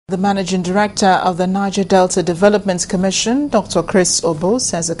The Managing Director of the Niger Delta Development Commission, Dr. Chris Obo,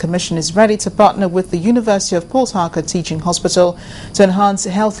 says the Commission is ready to partner with the University of Port Harcourt Teaching Hospital to enhance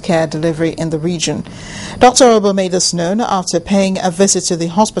healthcare delivery in the region. Dr. Obo made this known after paying a visit to the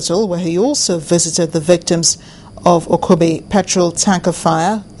hospital, where he also visited the victims of Okobe petrol tanker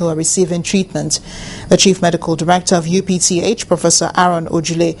fire who are receiving treatment. The Chief Medical Director of UPTH, Professor Aaron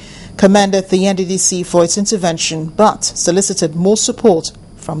Ojule, commended the NDDC for its intervention but solicited more support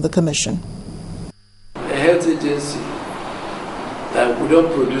from the Commission. A health agency, we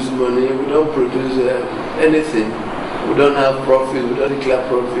don't produce money, we don't produce anything, we don't have profits, we don't declare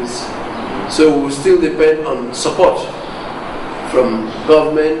profits, so we still depend on support from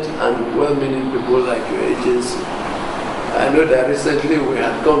government and well-meaning people like your agency. I know that recently we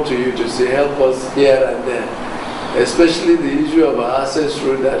had come to you to say help us here and there, especially the issue of our access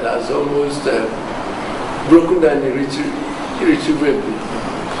road that has almost broken down irretrievably.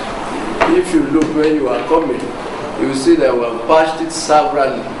 If you look when you are coming, you will see that we have patched it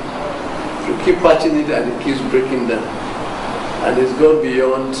severally. You keep patching it and it keeps breaking down. And it's gone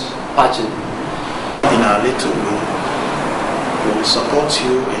beyond patching. In our little way, we will support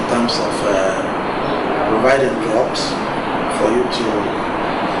you in terms of providing jobs for you to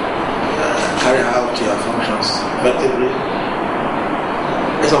carry out your functions effectively.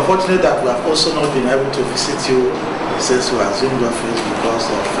 It's unfortunate that we have also not been able to visit you since we assumed office because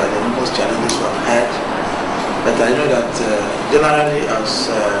of the numerous challenges we have had. But I know that generally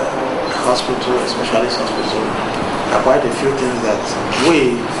as a hospital, a specialist hospital, there are quite a few things that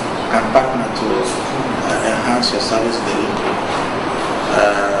we can partner to enhance your service delivery.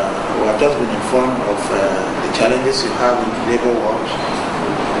 We have just been informed of the challenges you have in labor ward.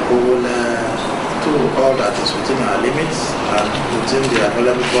 We will do all that is within our limits and within the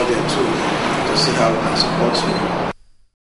available budget to see how we can support you.